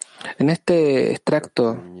время. En este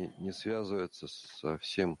extracto, Не связывается со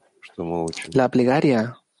всем, что мы учим. la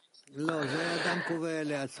plegaria,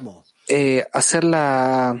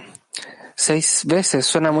 hacerla 6 veces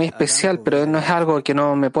suena muy especial, pero no es algo que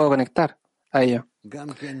no me puedo conectar a ello.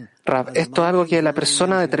 Rav, esto es algo que la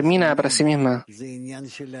persona determina para sí misma.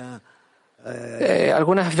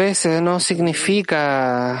 Algunas veces no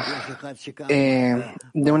significa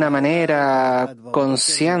de una manera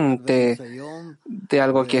consciente de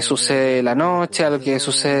algo que sucede la noche, algo que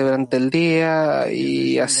sucede durante el día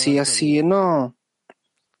y así, no.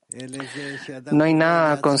 No hay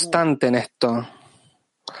nada constante en esto.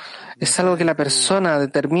 Es algo que la persona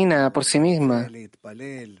determina por sí misma.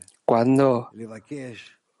 Cuando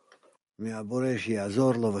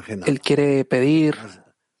él quiere pedir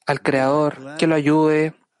al Creador que lo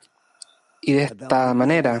ayude, y de esta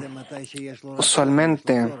manera,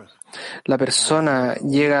 usualmente, la persona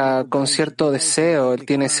llega con cierto deseo, él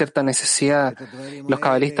tiene cierta necesidad. Los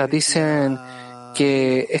cabalistas dicen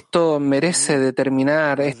que esto merece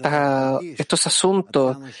determinar estos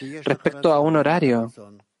asuntos respecto a un horario.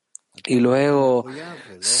 Y luego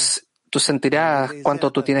tú sentirás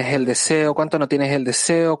cuánto tú tienes el deseo, cuánto no tienes el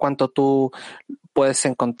deseo, cuánto tú puedes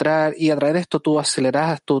encontrar, y a través de esto tú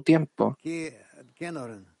acelerarás tu tiempo.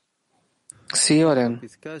 Sí, Oren.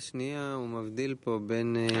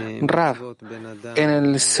 Rav, en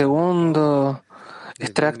el segundo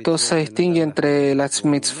extracto se distingue entre las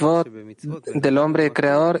mitzvot del hombre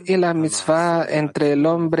creador y la mitzvah entre el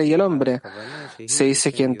hombre y el hombre. Se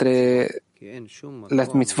dice que entre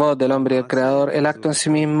las mitzvot del hombre y el creador, el acto en sí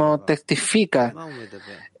mismo testifica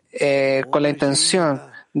con la intención.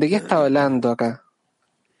 ¿De qué está hablando acá?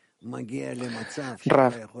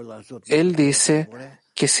 Rav, él dice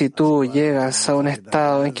que si tú llegas a un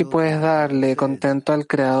estado en que puedes darle contento al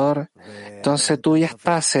Creador, entonces tú ya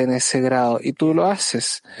estás en ese grado y tú lo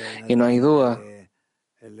haces, y no hay duda.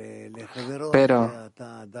 Pero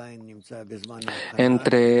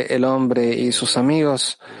entre el hombre y sus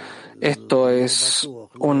amigos, esto es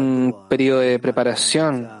un periodo de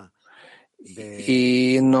preparación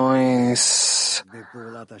y no es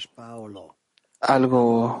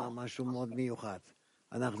algo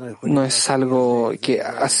que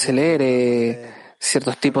acelere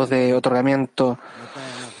ciertos tipos de otorgamiento.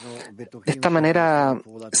 De esta manera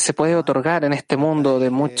se puede otorgar en este mundo de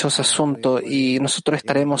muchos asuntos, y nosotros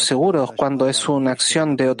estaremos seguros cuando es una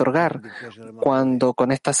acción de otorgar, cuando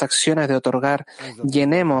con estas acciones de otorgar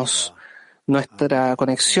llenemos nuestra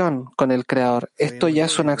conexión con el Creador. Esto ya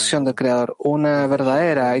es una acción del Creador, una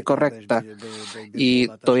verdadera y correcta, y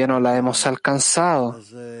todavía no la hemos alcanzado,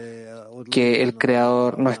 que el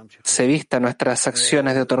Creador se vista en nuestras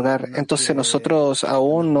acciones de otorgar. Entonces nosotros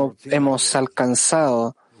aún no hemos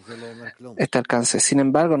alcanzado este alcance. Sin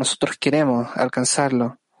embargo, nosotros queremos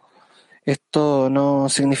alcanzarlo. Esto no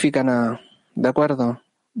significa nada. ¿De acuerdo,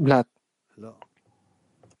 Vlad?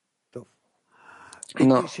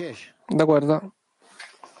 No. De acuerdo.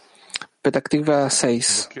 Petah Tikva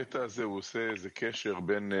 6.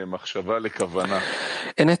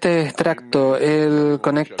 En este extracto, él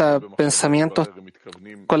conecta pensamientos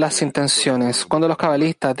con las intenciones. Cuando los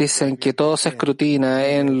cabalistas dicen que todo se escrutina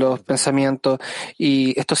en los pensamientos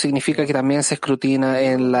y esto significa que también se escrutina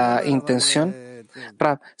en la intención,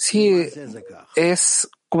 sí, es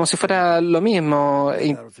como si fuera lo mismo,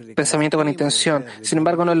 pensamiento con intención. Sin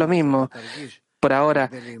embargo, no es lo mismo. Por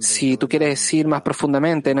ahora, si tú quieres ir más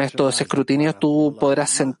profundamente en estos escrutinios, tú podrás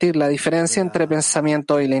sentir la diferencia entre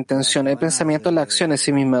pensamiento y la intención. El pensamiento es la acción en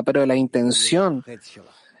sí misma, pero la intención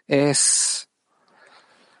es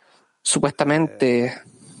supuestamente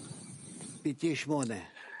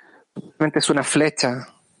es una flecha.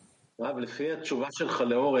 De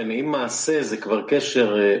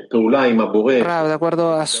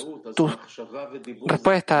acuerdo a tu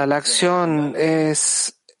respuesta, la acción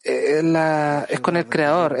es con el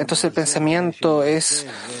Creador. Entonces el pensamiento es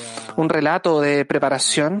un relato de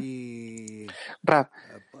preparación.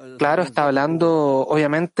 Claro, está hablando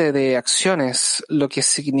obviamente de acciones, lo que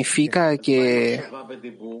significa que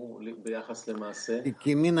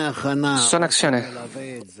son acciones.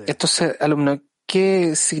 Entonces, alumno,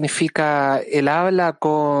 ¿qué significa el habla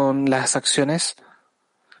con las acciones?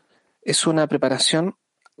 ¿Es una preparación?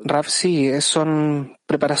 Rav, sí, son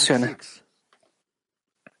preparaciones.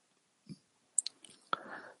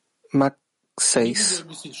 Mac 6.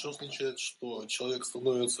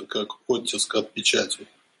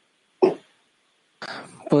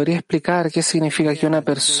 ¿Podría explicar qué significa que una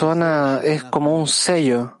persona es como un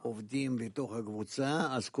sello?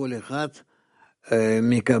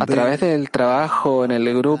 A través del trabajo en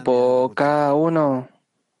el grupo, cada uno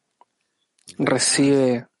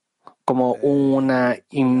recibe como una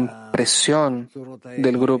impresión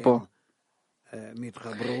del grupo.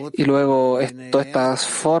 Y luego todas estas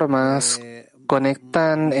formas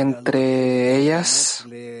conectan entre ellas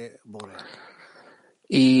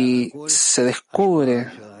y se descubre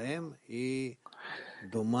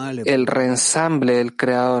el reensamble del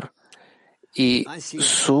Creador y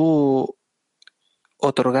su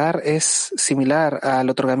otorgar es similar al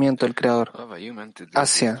otorgamiento del Creador.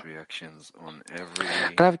 Asia.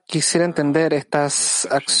 Rav, quisiera entender estas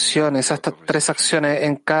acciones, estas tres acciones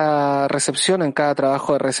en cada recepción, en cada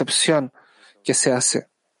trabajo de recepción que se hace.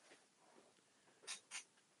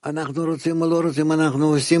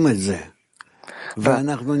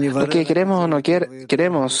 Lo que queremos o no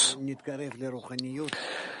queremos,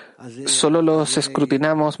 solo los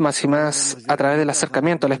escrutinamos más y más a través del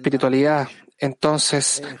acercamiento a la espiritualidad.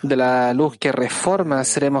 Entonces, de la luz que reforma,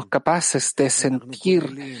 seremos capaces de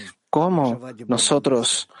sentir cómo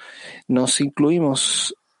nosotros nos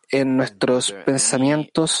incluimos en nuestros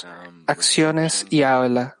pensamientos, acciones y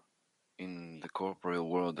habla. En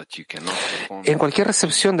cualquier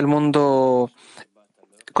recepción del mundo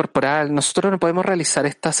corporal, ¿nosotros no podemos realizar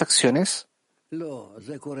estas acciones? No,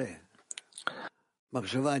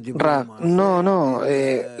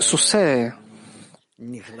 sucede.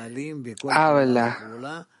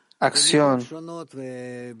 Habla, acción y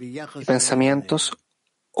pensamientos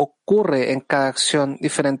ocurre en cada acción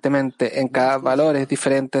diferentemente, en cada valores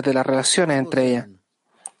diferentes de las relaciones entre ellas.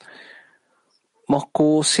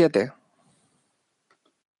 Moscú 7.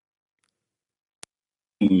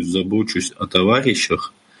 Забочусь о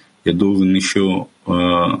товарищах, я должен еще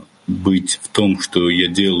быть в том, что я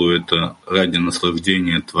делаю это ради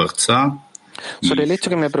наслаждения Творца. Sobre el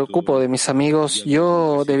hecho que me preocupo de mis amigos,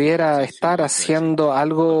 yo debiera estar haciendo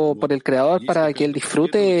algo por el Creador para que Él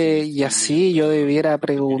disfrute y así yo debiera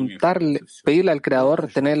pedirle al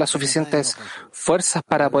Creador tener las suficientes fuerzas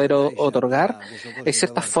para poder otorgar. ¿Hay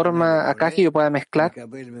cierta forma acá que yo pueda mezclar?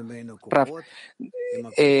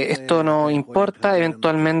 Esto no importa,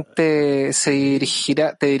 eventualmente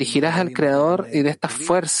te dirigirás al Creador y de estas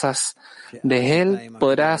fuerzas de Él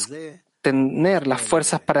podrás tener las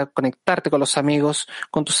fuerzas para conectarte con los amigos.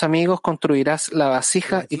 Con tus amigos construirás la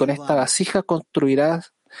vasija y con esta vasija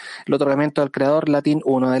construirás el otorgamiento del Creador. Latín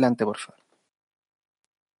 1. Adelante, por favor.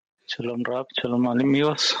 Shalom Rab, shalom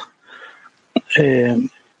amigos.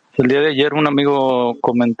 El día de ayer un amigo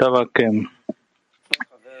comentaba que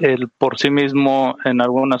él por sí mismo en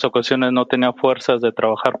algunas ocasiones no tenía fuerzas de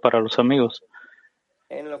trabajar para los amigos.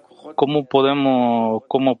 ¿Cómo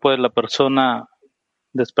puede la persona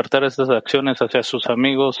despertar estas acciones hacia sus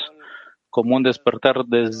amigos como un despertar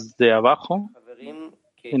desde abajo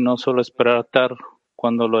y no solo despertar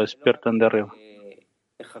cuando lo despiertan de arriba?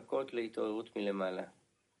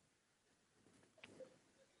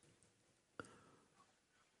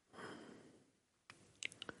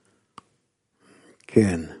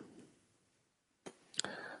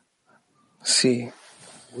 Sí.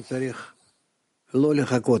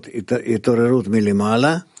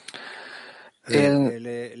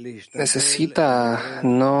 Él necesita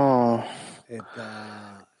no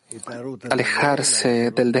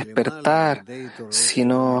alejarse del despertar,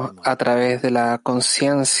 sino a través de la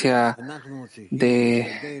conciencia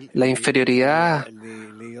de la inferioridad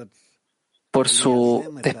por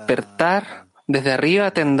su despertar. Desde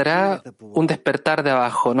arriba tendrá un despertar de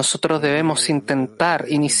abajo. Nosotros debemos intentar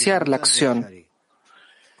iniciar la acción.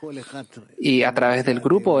 Y a través del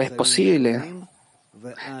grupo es posible.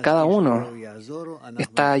 Cada uno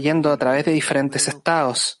está yendo a través de diferentes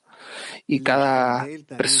estados. Y cada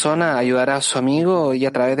persona ayudará a su amigo y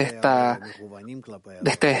a través de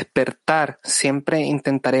este despertar siempre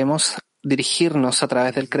intentaremos dirigirnos a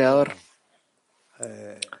través del Creador.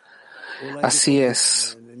 Así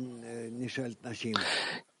es.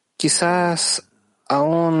 Quizás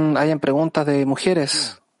aún hayan preguntas de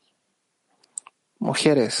mujeres.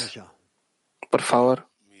 Mujeres, por favor.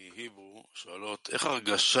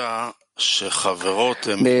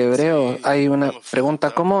 De hebreo hay una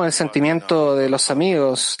pregunta: ¿cómo el sentimiento de los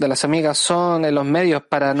amigos, de las amigas, son en los medios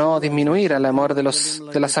para no disminuir el amor de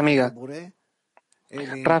las amigas?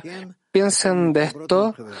 Rab, piensen de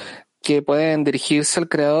esto, que pueden dirigirse al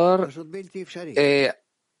Creador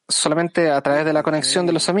solamente a través de la conexión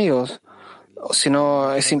de los amigos. Si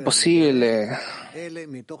no, es imposible.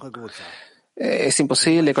 Es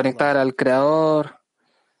imposible conectar al Creador.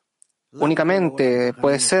 Únicamente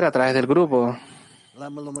puede ser a través del grupo.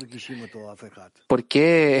 ¿Por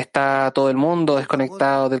qué está todo el mundo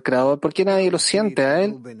desconectado del Creador? ¿Por qué nadie lo siente a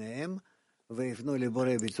Él?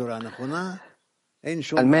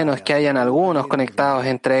 Al menos que hayan algunos conectados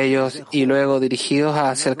entre ellos y luego dirigidos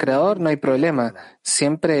hacia el Creador, no hay problema.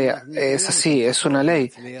 Siempre es así, es una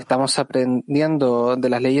ley. Estamos aprendiendo de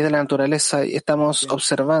las leyes de la naturaleza y estamos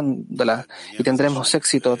observándolas y tendremos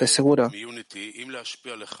éxito de seguro.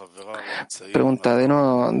 Pregunta de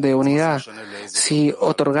nuevo, de unidad. Si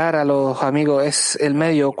otorgar a los amigos es el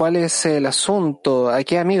medio, ¿cuál es el asunto? ¿A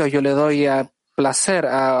qué amigos yo le doy placer?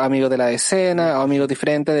 ¿A amigos de la decena, a amigos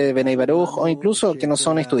diferentes de Benei Baruch, o incluso que no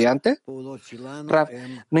son estudiantes? Rab,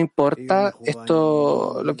 no importa,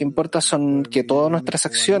 esto lo que importa son que todas nuestras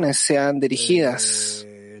acciones sean dirigidas,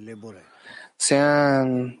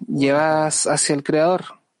 sean llevadas hacia el Creador.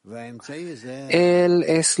 Él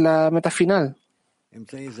es la meta final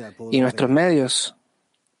y nuestros medios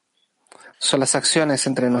son las acciones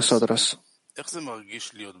entre nosotros.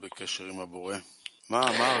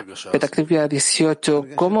 Petaclipia 18.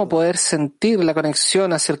 ¿Cómo poder sentir la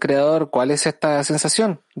conexión hacia el Creador? ¿Cuál es esta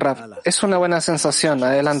sensación? Rab, es una buena sensación.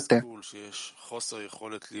 Adelante.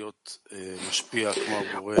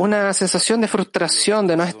 Una sensación de frustración,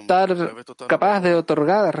 de no estar capaz de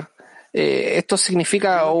otorgar. ¿Esto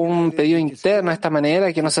significa un pedido interno de esta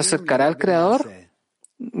manera que nos acercará al Creador?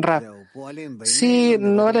 Rab, sí,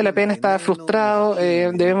 no vale la pena estar frustrado,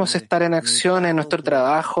 debemos estar en acción en nuestro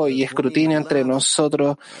trabajo y escrutinio entre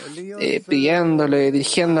nosotros, pidiéndole,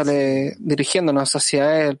 dirigiéndonos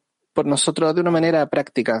hacia Él, por nosotros de una manera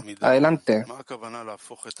práctica. Adelante.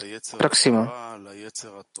 Próximo.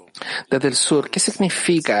 Desde el sur, ¿qué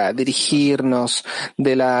significa dirigirnos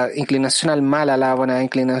de la inclinación al mal a la buena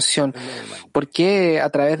inclinación? ¿Por qué a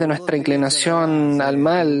través de nuestra inclinación al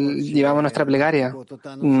mal llevamos nuestra plegaria?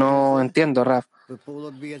 No entiendo, Raf.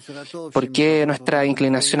 ¿Por qué nuestra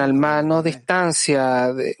inclinación al mal nos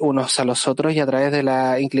distancia de unos a los otros y a través de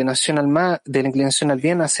la inclinación al mal, de la inclinación al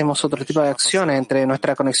bien, hacemos otro tipo de acciones entre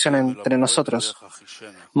nuestra conexión entre nosotros?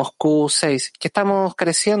 Moscú 6. ¿Qué estamos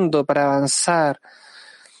careciendo para avanzar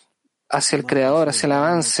hacia el Creador, hacia el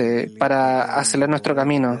avance, para acelerar nuestro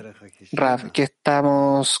camino? Rav, ¿qué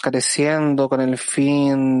estamos careciendo con el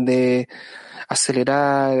fin de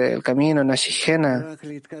acelerar el camino en la Shigena?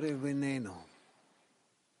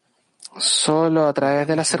 Solo a través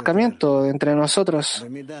del acercamiento entre nosotros.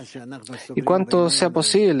 Y cuanto sea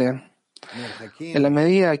posible, en la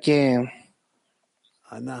medida que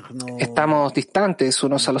estamos distantes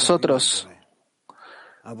unos a los otros,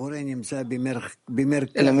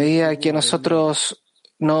 en la medida que nosotros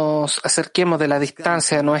nos acerquemos de la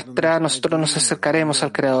distancia nuestra, nosotros nos acercaremos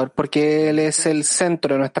al Creador, porque Él es el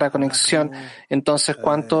centro de nuestra conexión. Entonces,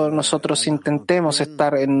 cuanto nosotros intentemos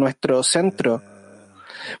estar en nuestro centro,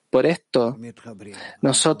 por esto,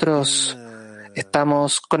 nosotros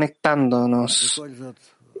estamos conectándonos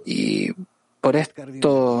y por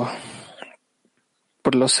esto,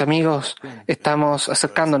 por los amigos, estamos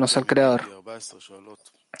acercándonos al Creador.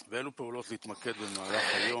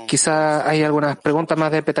 Quizá hay algunas preguntas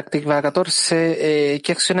más de Petah Tikva 14.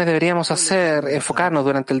 ¿Qué acciones deberíamos hacer, enfocarnos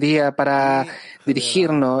durante el día para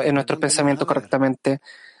dirigirnos en nuestros pensamientos correctamente?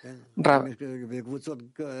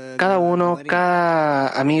 Cada uno,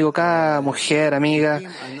 cada amigo, cada mujer, amiga,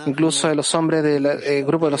 incluso de los hombres del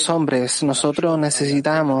grupo de los hombres, nosotros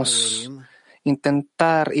necesitamos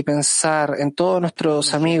intentar y pensar en todos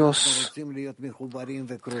nuestros amigos,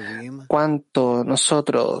 cuánto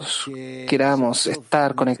nosotros queramos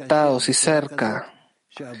estar conectados y cerca,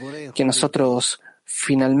 que nosotros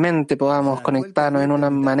finalmente podamos conectarnos en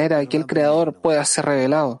una manera que el Creador pueda ser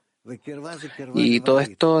revelado. Y todo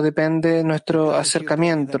esto depende de nuestro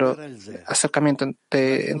acercamiento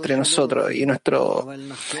entre nosotros y nuestro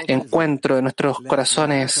encuentro de nuestros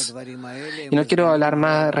corazones. Y no quiero hablar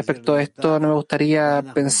más respecto a esto, no me gustaría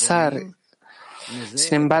pensar.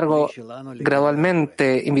 Sin embargo,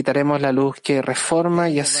 gradualmente invitaremos la luz que reforma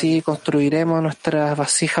y así construiremos nuestras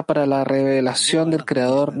vasijas para la revelación del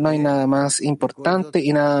Creador. No hay nada más importante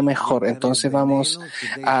y nada mejor. Entonces vamos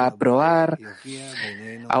a probar,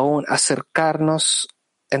 aún acercarnos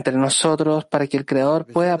entre nosotros para que el Creador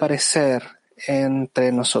pueda aparecer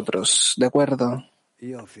entre nosotros. ¿De acuerdo?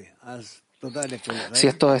 Sí,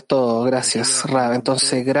 esto es todo. Gracias, Rab.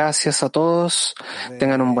 Entonces, gracias a todos.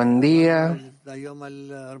 Tengan un buen día.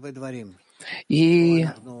 Y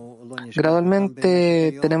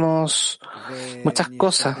gradualmente tenemos muchas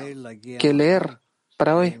cosas que leer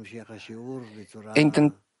para hoy. E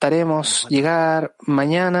intentaremos llegar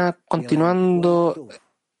mañana continuando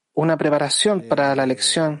una preparación para la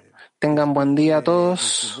lección. Tengan buen día a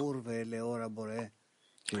todos.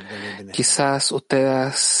 Quizás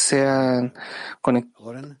ustedes sean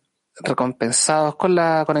recompensados con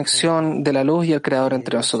la conexión de la luz y el Creador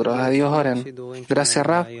entre nosotros. Adiós, oren. Gracias,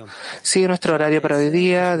 Rab. Sigue nuestro horario para hoy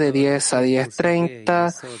día, de 10 a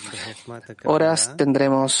 10:30 horas.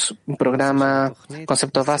 Tendremos un programa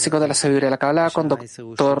Conceptos Básicos de la Sabiduría de la Kabbalah con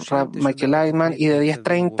Dr. Rab Michael Lightman, y de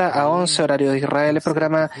 10:30 a 11 horario de Israel, el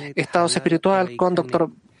programa Estados Espiritual con Dr.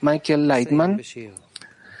 Michael Lightman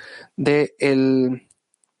de el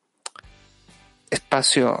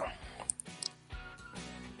espacio.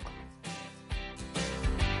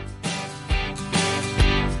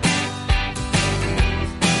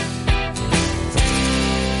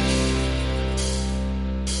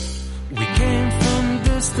 We came from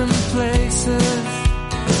distant places,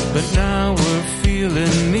 but now we're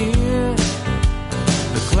feeling near.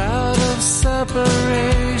 The cloud of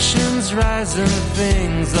separations rising,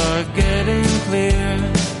 things are getting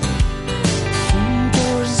clear.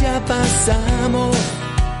 Ya pasamos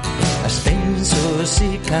ascensos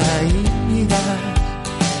y caídas,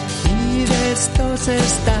 y de estos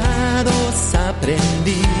estados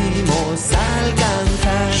aprendimos a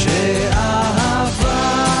alcanzar. שאהבת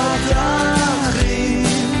אחים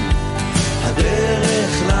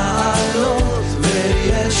הדרך לעלות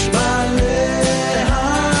ויש בה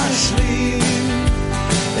להשלים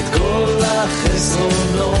את כל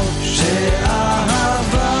החסרונות.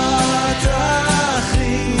 שאהבת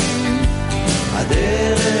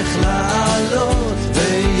הדרך לעלות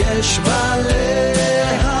ויש בה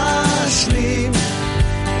להשלים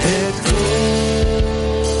את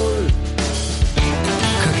כל.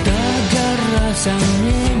 Когда гора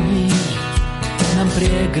сомнений нам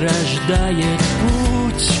преграждает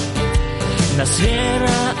путь, нас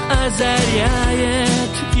вера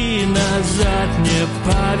озаряет и назад не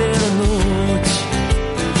повернуть.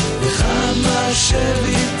 וכמה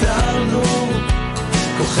שוויתרנו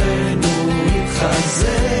כוחנו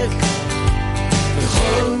התחזק,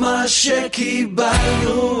 וכל מה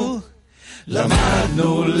שקיבלנו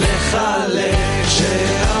למדנו לחלק.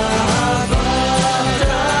 שאהבה